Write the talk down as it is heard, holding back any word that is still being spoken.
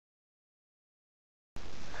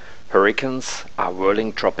Hurricanes are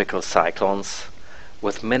whirling tropical cyclones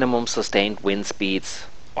with minimum sustained wind speeds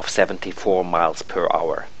of 74 miles per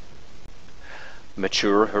hour.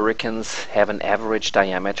 Mature hurricanes have an average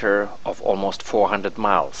diameter of almost 400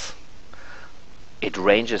 miles. It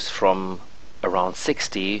ranges from around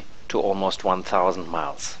 60 to almost 1,000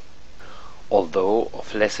 miles. Although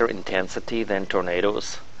of lesser intensity than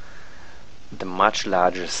tornadoes, the much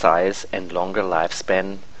larger size and longer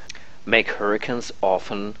lifespan make hurricanes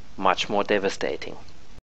often much more devastating.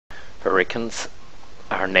 Hurricanes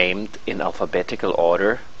are named in alphabetical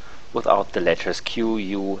order without the letters Q,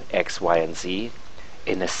 U, X, Y, and Z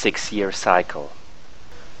in a 6-year cycle.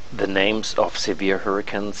 The names of severe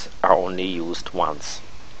hurricanes are only used once.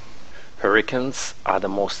 Hurricanes are the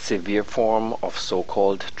most severe form of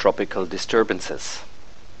so-called tropical disturbances.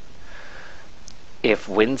 If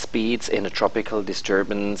wind speeds in a tropical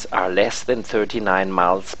disturbance are less than 39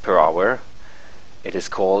 miles per hour, it is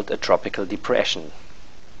called a tropical depression.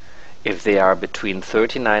 If they are between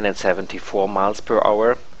 39 and 74 miles per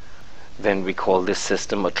hour, then we call this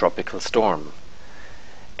system a tropical storm.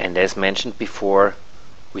 And as mentioned before,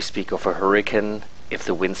 we speak of a hurricane if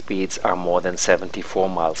the wind speeds are more than 74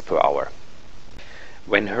 miles per hour.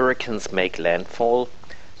 When hurricanes make landfall,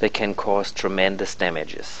 they can cause tremendous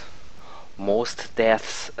damages. Most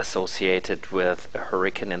deaths associated with a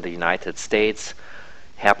hurricane in the United States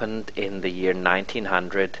happened in the year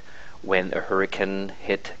 1900 when a hurricane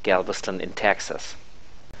hit Galveston in Texas.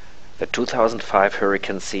 The 2005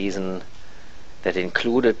 hurricane season that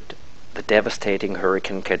included the devastating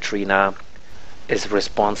Hurricane Katrina is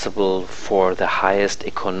responsible for the highest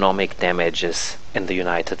economic damages in the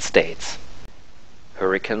United States.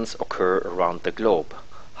 Hurricanes occur around the globe.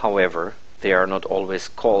 However, they are not always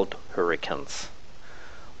called hurricanes.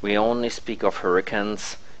 We only speak of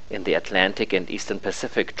hurricanes in the Atlantic and Eastern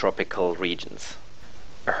Pacific tropical regions.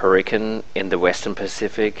 A hurricane in the Western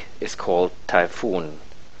Pacific is called typhoon,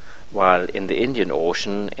 while in the Indian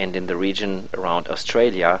Ocean and in the region around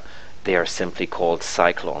Australia they are simply called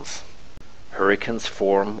cyclones. Hurricanes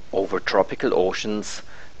form over tropical oceans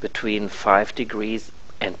between 5 degrees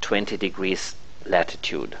and 20 degrees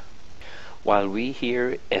latitude. While we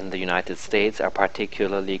here in the United States are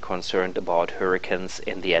particularly concerned about hurricanes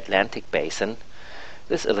in the Atlantic Basin,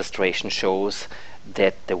 this illustration shows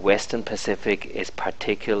that the Western Pacific is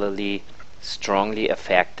particularly strongly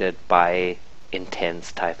affected by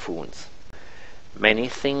intense typhoons. Many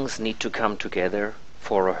things need to come together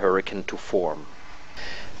for a hurricane to form.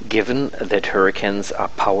 Given that hurricanes are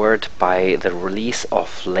powered by the release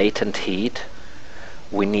of latent heat,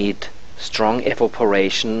 we need strong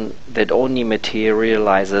evaporation that only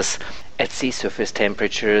materializes at sea surface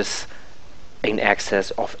temperatures in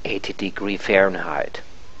excess of 80 degrees Fahrenheit.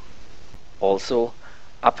 Also,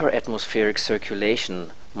 upper atmospheric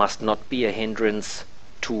circulation must not be a hindrance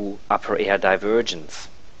to upper air divergence,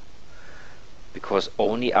 because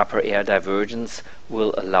only upper air divergence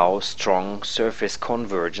will allow strong surface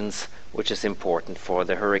convergence, which is important for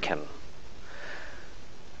the hurricane.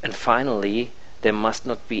 And finally, there must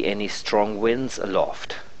not be any strong winds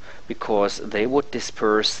aloft, because they would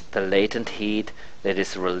disperse the latent heat that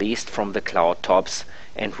is released from the cloud tops,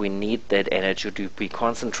 and we need that energy to be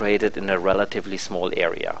concentrated in a relatively small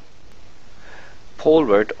area.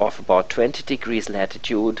 Poleward of about 20 degrees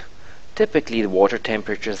latitude, typically the water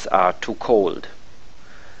temperatures are too cold.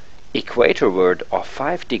 Equatorward of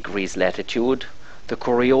 5 degrees latitude, the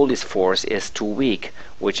Coriolis force is too weak,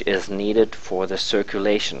 which is needed for the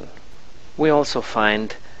circulation. We also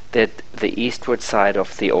find that the eastward side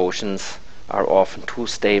of the oceans are often too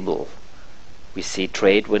stable. We see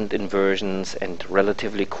trade wind inversions and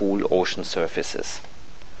relatively cool ocean surfaces.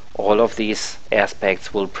 All of these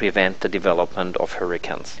aspects will prevent the development of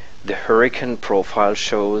hurricanes. The hurricane profile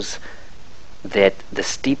shows that the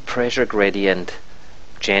steep pressure gradient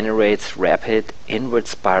generates rapid inward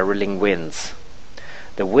spiraling winds.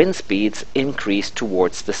 The wind speeds increase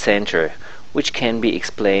towards the center, which can be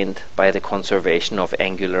explained by the conservation of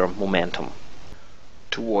angular momentum.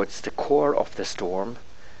 Towards the core of the storm,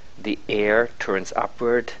 the air turns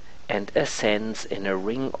upward and ascends in a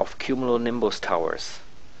ring of cumulonimbus towers,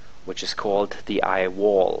 which is called the eye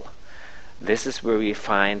wall. This is where we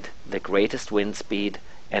find the greatest wind speed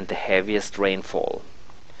and the heaviest rainfall.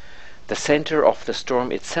 The center of the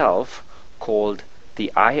storm itself, called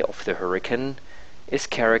the eye of the hurricane, is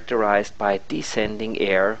characterized by descending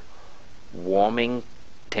air, warming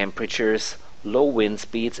temperatures, low wind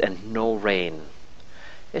speeds, and no rain.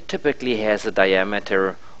 It typically has a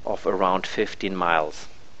diameter of around 15 miles.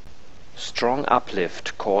 Strong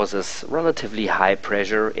uplift causes relatively high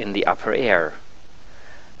pressure in the upper air.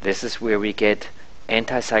 This is where we get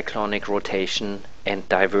anticyclonic rotation and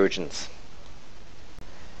divergence.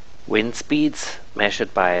 Wind speeds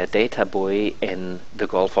measured by a data buoy in the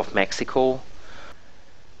Gulf of Mexico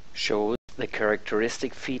shows the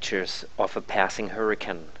characteristic features of a passing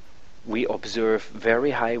hurricane. We observe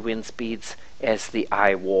very high wind speeds as the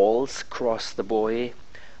eye walls cross the buoy,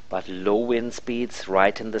 but low wind speeds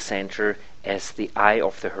right in the center as the eye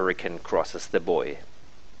of the hurricane crosses the buoy.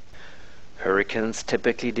 Hurricanes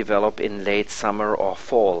typically develop in late summer or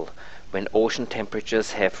fall, when ocean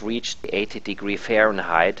temperatures have reached 80 degrees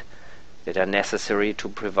Fahrenheit that are necessary to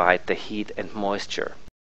provide the heat and moisture.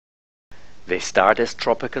 They start as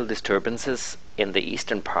tropical disturbances in the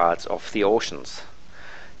eastern parts of the oceans.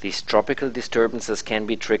 These tropical disturbances can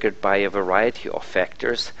be triggered by a variety of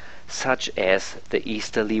factors, such as the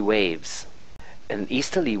easterly waves. An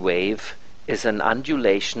easterly wave is an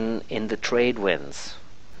undulation in the trade winds.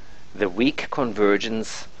 The weak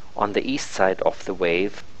convergence on the east side of the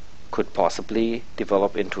wave could possibly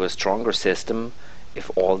develop into a stronger system if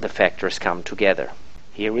all the factors come together.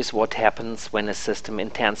 Here is what happens when a system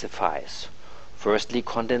intensifies. Firstly,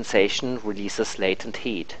 condensation releases latent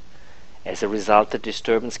heat. As a result, the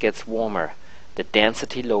disturbance gets warmer, the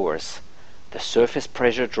density lowers, the surface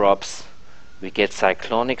pressure drops, we get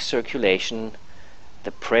cyclonic circulation,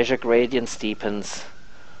 the pressure gradient steepens,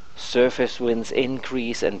 surface winds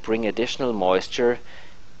increase and bring additional moisture,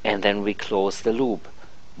 and then we close the loop.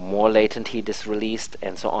 More latent heat is released,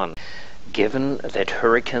 and so on. Given that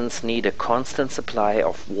hurricanes need a constant supply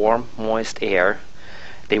of warm, moist air,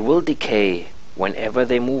 they will decay whenever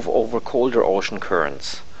they move over colder ocean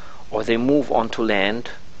currents, or they move onto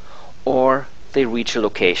land, or they reach a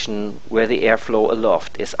location where the airflow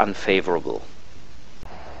aloft is unfavorable.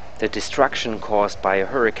 The destruction caused by a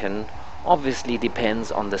hurricane obviously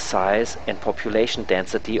depends on the size and population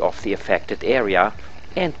density of the affected area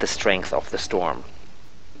and the strength of the storm.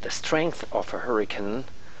 The strength of a hurricane,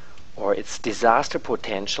 or its disaster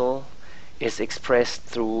potential, is expressed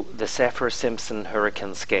through the Saffir-Simpson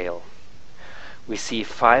hurricane scale. We see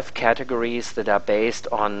 5 categories that are based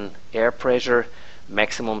on air pressure,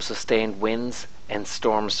 maximum sustained winds, and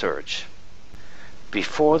storm surge.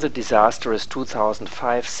 Before the disastrous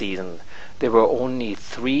 2005 season, there were only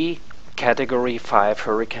 3 Category 5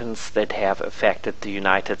 hurricanes that have affected the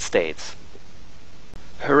United States.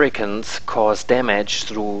 Hurricanes cause damage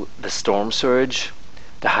through the storm surge,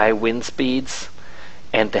 the high wind speeds,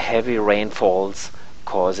 and the heavy rainfalls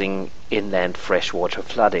causing inland freshwater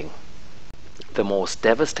flooding. The most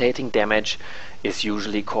devastating damage is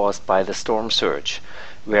usually caused by the storm surge,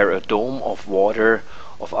 where a dome of water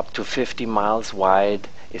of up to 50 miles wide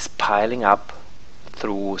is piling up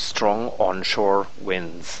through strong onshore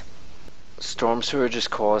winds. Storm surges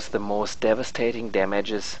cause the most devastating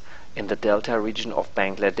damages in the delta region of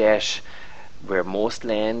Bangladesh, where most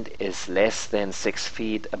land is less than 6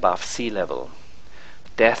 feet above sea level.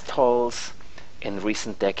 Death tolls in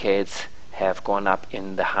recent decades have gone up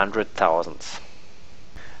in the 100,000s.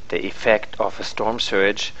 The effect of a storm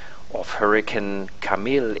surge of Hurricane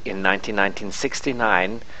Camille in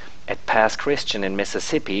 1969 at Pass Christian in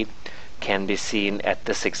Mississippi can be seen at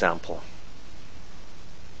this example.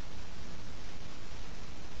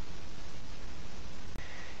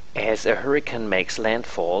 As a hurricane makes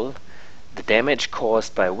landfall, the damage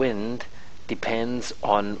caused by wind depends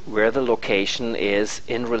on where the location is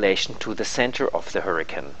in relation to the center of the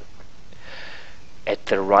hurricane. At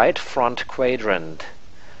the right front quadrant,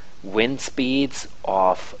 wind speeds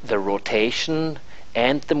of the rotation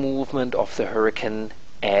and the movement of the hurricane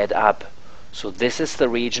add up. So this is the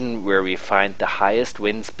region where we find the highest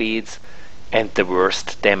wind speeds and the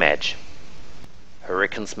worst damage.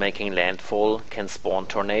 Hurricanes making landfall can spawn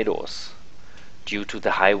tornadoes due to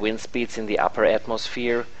the high wind speeds in the upper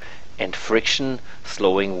atmosphere and friction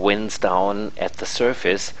slowing winds down at the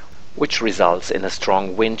surface, which results in a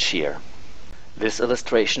strong wind shear. This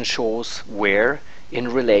illustration shows where,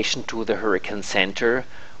 in relation to the hurricane center,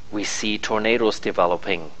 we see tornadoes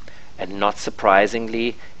developing, and not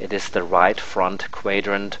surprisingly, it is the right front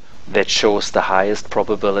quadrant that shows the highest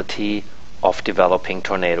probability of developing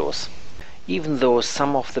tornadoes. Even though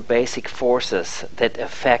some of the basic forces that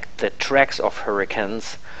affect the tracks of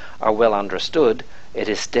hurricanes are well understood, it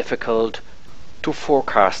is difficult to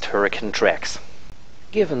forecast hurricane tracks.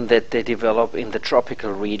 Given that they develop in the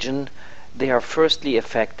tropical region, they are firstly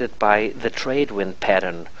affected by the trade wind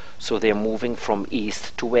pattern, so they are moving from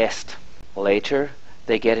east to west. Later,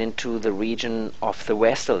 they get into the region of the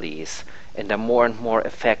westerlies and more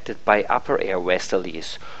affected by upper air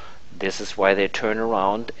westerlies. This is why they turn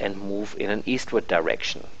around and move in an eastward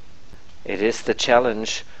direction. It is the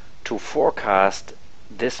challenge to forecast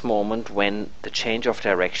this moment when the change of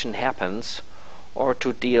direction happens, or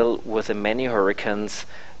to deal with the many hurricanes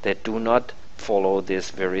that do not follow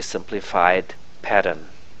this very simplified pattern.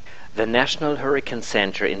 The National Hurricane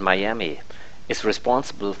Center in Miami is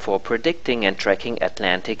responsible for predicting and tracking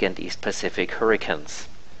Atlantic and East Pacific hurricanes.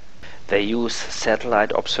 They use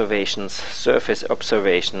satellite observations, surface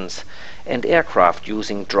observations, and aircraft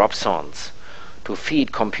using dropsondes to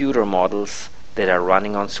feed computer models that are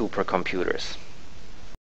running on supercomputers.